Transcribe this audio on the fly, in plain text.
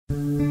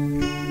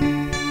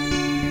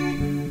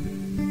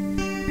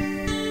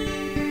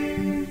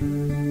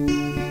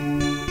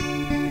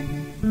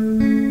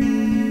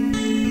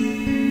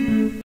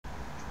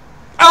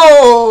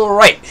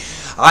Alright,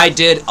 I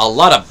did a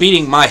lot of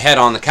beating my head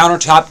on the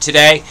countertop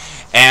today,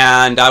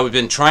 and I've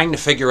been trying to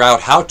figure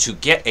out how to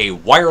get a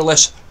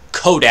wireless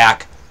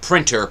Kodak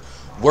printer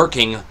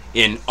working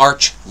in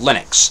Arch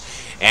Linux.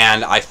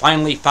 And I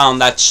finally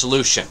found that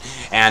solution,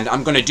 and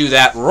I'm going to do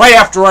that right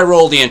after I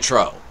roll the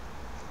intro.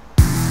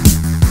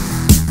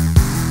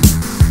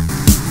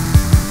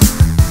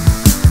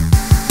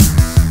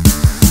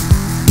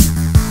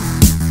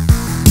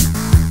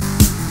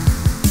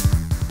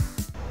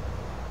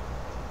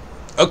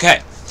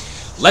 Okay,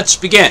 let's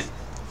begin.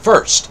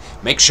 First,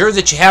 make sure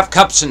that you have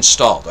cups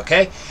installed,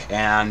 okay?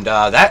 And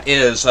that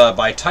is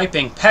by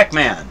typing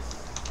Pacman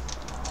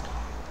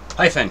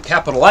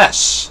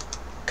 -S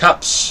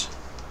cups.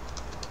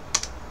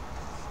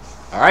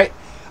 Alright,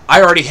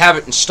 I already have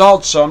it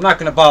installed, so I'm not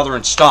going to bother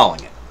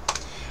installing it.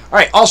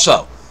 Alright,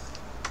 also,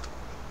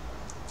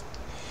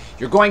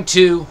 you're going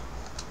to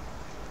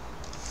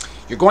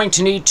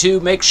need to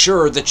make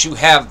sure that you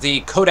have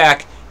the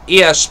Kodak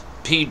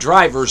ESP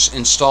drivers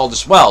installed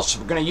as well. So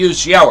we're going to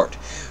use Yourt.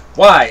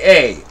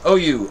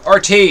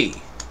 Y-A-O-U-R-T.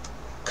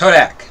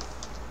 Kodak.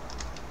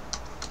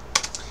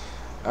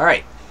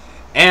 Alright.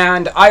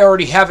 And I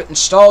already have it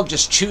installed.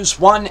 Just choose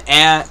one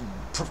and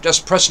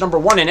just press number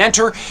 1 and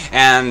enter.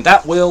 And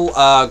that will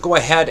go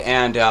ahead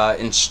and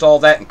install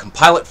that and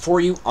compile it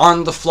for you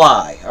on the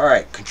fly.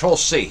 Alright.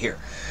 Control-C here.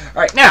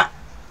 Alright. Now,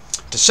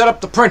 to set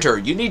up the printer,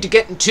 you need to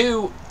get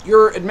into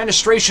your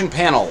administration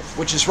panel,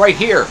 which is right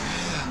here.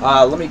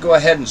 Let me go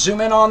ahead and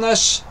zoom in on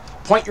this.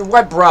 Point your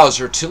web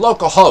browser to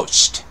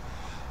localhost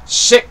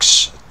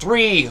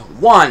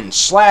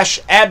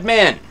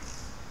 631/admin.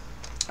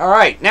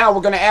 Alright, now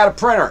we're going to add a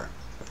printer.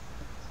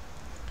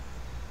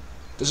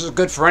 This is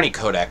good for any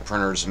Kodak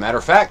printer, as a matter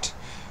of fact.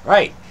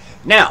 Right,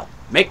 now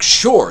make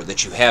sure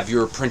that you have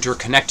your printer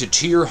connected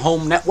to your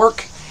home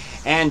network,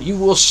 and you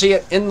will see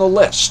it in the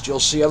list. You'll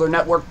see other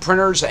network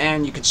printers,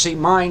 and you can see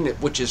mine,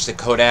 which is the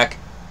Kodak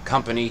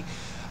company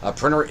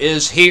printer,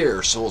 is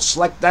here. So we'll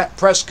select that,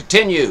 press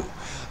continue.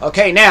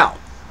 Okay, now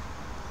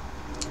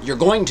you're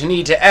going to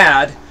need to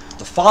add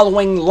the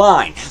following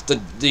line.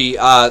 The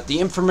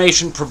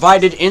information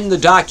provided in the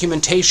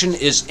documentation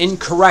is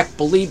incorrect.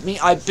 Believe me,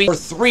 I've been for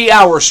 3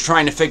 hours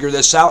trying to figure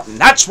this out, and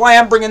that's why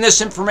I'm bringing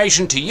this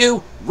information to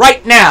you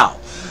right now.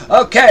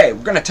 Okay,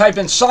 we're going to type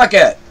in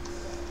socket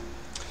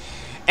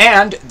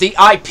and the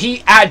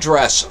IP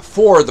address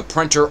for the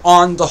printer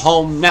on the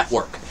home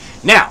network.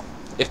 Now,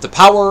 if the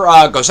power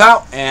goes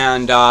out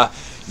and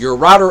your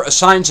router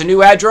assigns a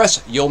new address,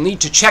 you'll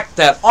need to check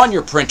that on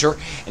your printer,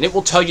 and it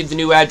will tell you the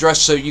new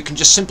address, so you can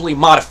just simply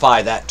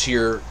modify that to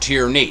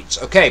your needs.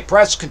 Okay,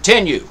 press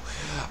continue.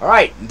 All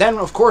right, then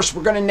of course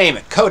we're going to name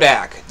it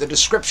Kodak. The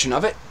description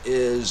of it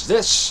is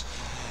this,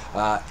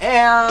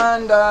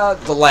 and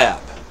the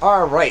lab.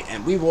 All right,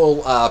 and we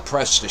will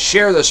press to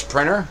share this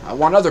printer. I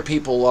want other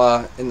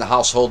people in the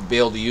household to be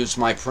able to use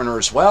my printer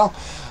as well.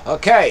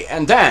 Okay,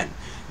 and then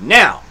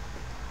now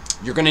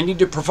you're going to need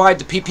to provide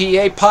the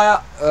PPA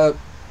pile,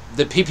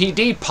 the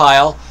PPD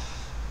pile.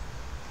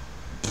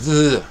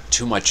 Ugh,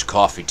 too much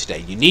coffee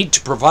today. You need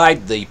to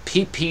provide the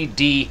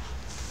PPD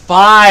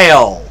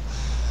file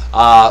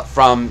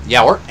from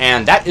Yourt,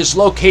 and that is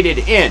located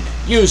in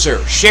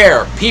User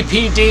Share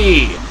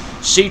PPD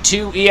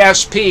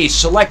C2ESP.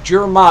 Select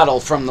your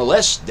model from the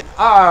list.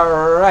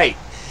 Alright,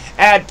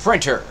 add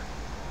printer.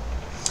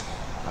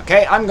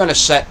 Okay, I'm going to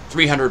set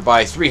 300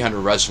 by 300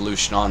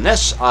 resolution on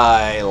this.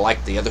 I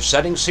like the other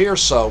settings here,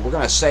 so we're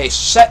going to say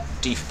set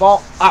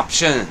default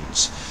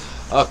options.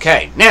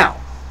 Okay, now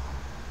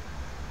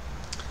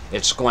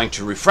it's going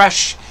to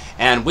refresh,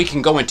 and we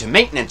can go into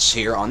maintenance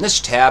here on this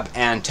tab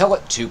and tell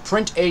it to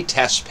print a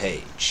test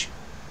page.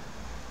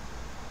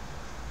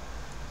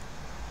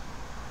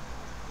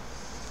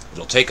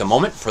 It'll take a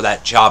moment for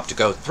that job to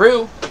go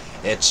through.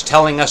 It's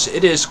telling us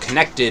it is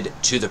connected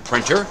to the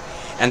printer.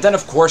 And then,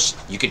 of course,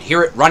 you can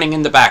hear it running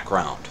in the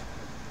background.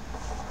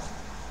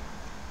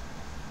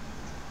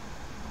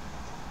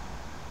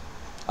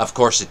 Of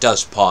course, it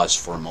does pause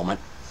for a moment.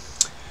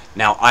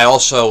 Now, I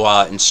also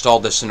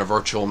installed this in a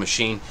virtual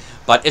machine,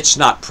 but it's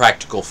not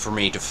practical for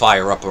me to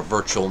fire up a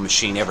virtual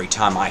machine every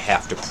time I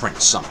have to print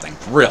something,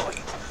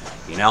 really,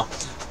 you know.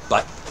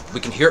 But we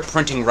can hear it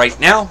printing right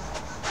now.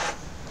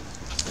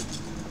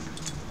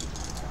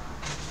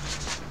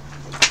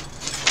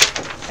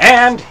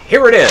 And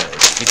here it is.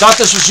 If you thought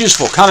this was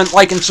useful, comment,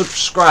 like, and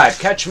subscribe.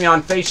 Catch me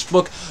on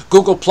Facebook,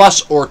 Google+,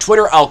 or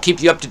Twitter. I'll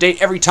keep you up to date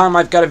every time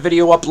I've got a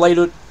video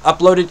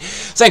uploaded.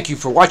 Thank you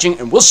for watching,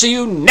 and we'll see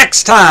you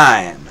next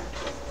time.